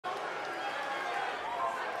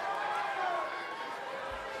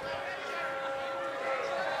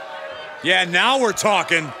Yeah, now we're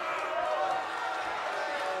talking.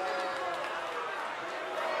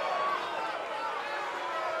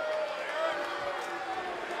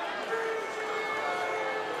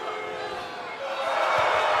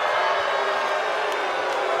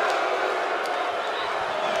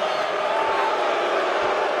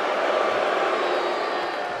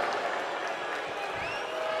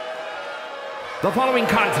 The following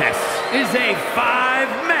contest is a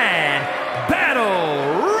 5-man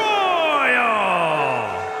battle royal.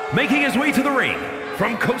 Making his way to the ring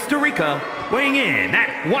from Costa Rica, weighing in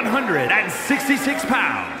at 166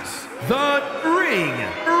 pounds, the Ring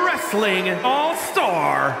Wrestling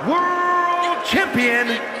All-Star World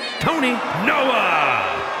Champion, Tony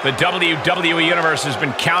Noah. The WWE Universe has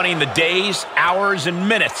been counting the days, hours, and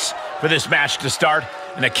minutes for this match to start,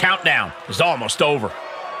 and the countdown is almost over.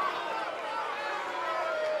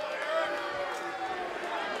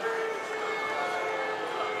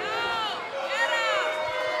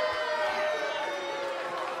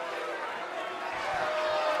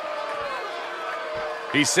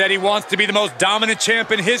 He said he wants to be the most dominant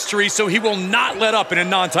champ in history, so he will not let up in a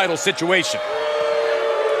non-title situation.